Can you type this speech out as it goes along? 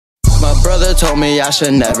brother told me I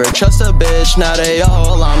should never trust a bitch. Now they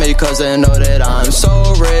all on me cause they know that I'm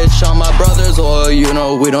so rich. All my brothers loyal, you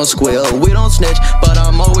know we don't squeal, we don't snitch. But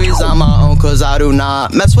I'm always on my own cause I do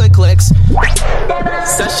not mess with clicks.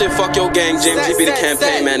 That shit, fuck your gang, GMGB the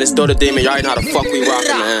campaign, man. It's Daidough Demon, y'all already know how the fuck we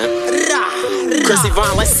rockin', man.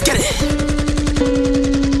 ChrisCVine, let's get it.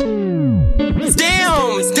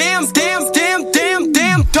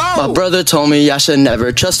 My brother told me I should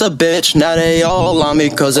never trust a bitch. Now they all on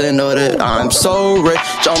me cause they know that I'm so rich.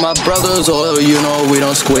 All my brothers loyal, you know we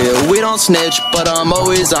don't squeal, we don't snitch. But I'm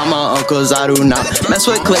always on my own cause I do not mess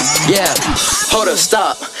with clicks. Yeah, hold up,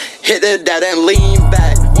 stop, hit the dad and lean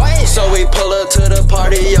back. So we pull up to the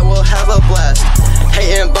party and we'll have a blast.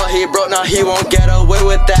 Hating but he broke, now he won't get away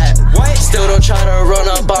with that. Still don't try to run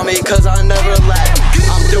up on me cause I never lack.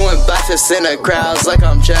 I'm doing backflips in the crowds like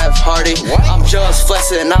I'm Jeff Hardy. I'm just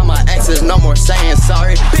flexing on my exes, no more saying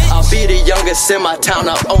sorry. I'll be the youngest in my town,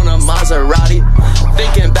 I own a Maserati.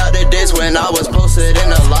 Thinking about the days when I was posted in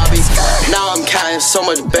the lobby. Now I'm counting so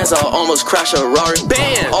much bands I'll almost crash a Rari.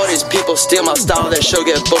 All these people steal my style, they should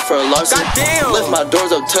get booked for larceny. Lift my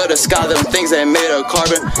doors up to the sky, them things ain't made of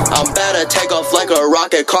carbon. I'm about to take off like a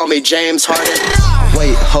rocket, call me James Harden.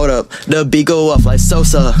 Wait, hold up, the beat go off like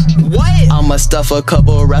Sosa. I'ma stuff a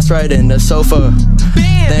couple rats right in the sofa.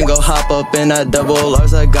 Then go hop up in that double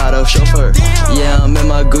R's, I got a chauffeur. Yeah, I'm in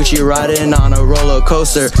my Gucci riding on a roller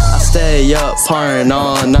coaster. I stay up partying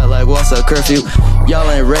all night like what's a curfew. Y'all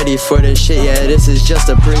ain't ready for this shit, yeah, this is just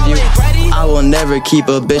a preview. I will never keep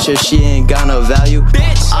a bitch if she ain't got no value.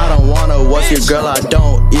 I don't wanna wife your girl, I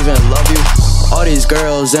don't even love you. All these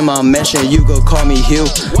girls in my mansion, you could call me Hugh.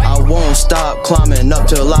 I won't stop climbing up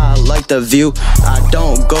till I like the view. I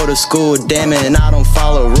don't go to school, damn it, and I don't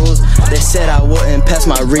follow rules. They said I wouldn't pass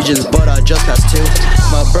my regions, but I just passed 2.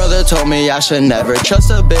 My brother told me I should never trust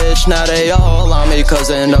a bitch. Now they all on me cause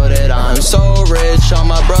they know that I'm so rich. All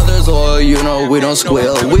my brothers loyal, you know we don't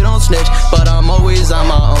squeal, we don't snitch. But I'm always on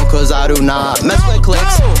my own cause I do not mess with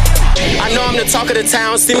clicks. I know I'm the talk of the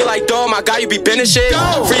town, see me like dog, my guy, you be bending shit.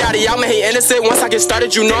 Free out of y'all, man, he innocent. Once I get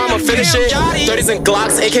started, you know I'ma finish it. 30s and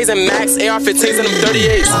Glocks, AKs and Max, AR-15s and them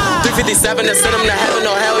 38s. 357 to send them to heaven,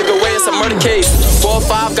 no hell, either way, it's a murder case.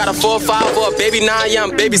 4-5, got a 4-5 for a baby 9, yeah,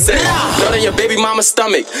 I'm babysitting. Blood in your baby mama's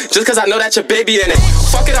stomach, just cause I know that your baby in it.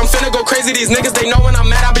 Fuck it, I'm finna go crazy, these niggas, they know when I'm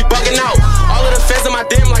mad, I be bugging out. All of the feds in my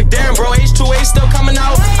DM like, damn, bro, H2A still coming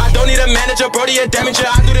out. I don't need a manager, Brody, a damager,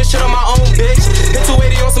 I do this shit on my own, bitch. Hit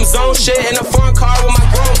 280 on some zone shit in a foreign car with my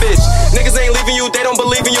grown bitch. Niggas ain't leaving you, they don't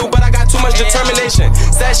believe in you, but I got too much determination.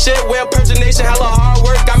 That shit, well, pergination, hella hard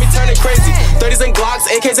work, got me turning crazy. 30s and Glocks,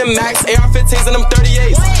 AKs and Max, AR-15s and them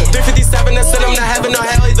 38s. 357 to send them to heaven, no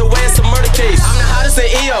hell, either way, it's a murder case. I'm the hottest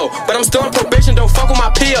in EO, but I'm still on probation, don't fuck with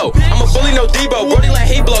my PO. I'm a bully, no Debo, Brody let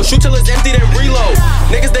hate blow, shoot till it's empty, then reload.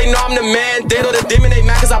 Niggas, they know I'm the man, Daidough the Demon, they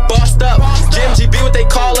mad cause I bossed up. GMGB, what they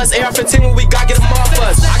call us, AR-15 when we got, get them off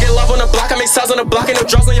us. I get love on the block, I make sales on the block, ain't no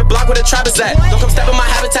drugs on your block where the trap is at. Don't come step in my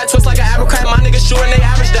habitat, twist like an Abercrat, my niggas shooting, they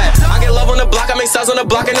average that. I get love on the block, I make sales on the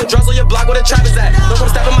block, ain't no drugs on your block where the trap is at. Don't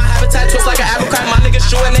come step in my habitat, twist like an Abercrat, my niggas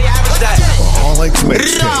shooting, they average that.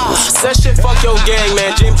 That shit, fuck your gang,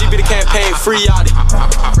 man. GMGB the campaign, free Yachty.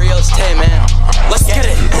 Free us 10, man. Let's get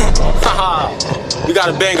it. We got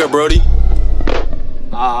a banger, Brody.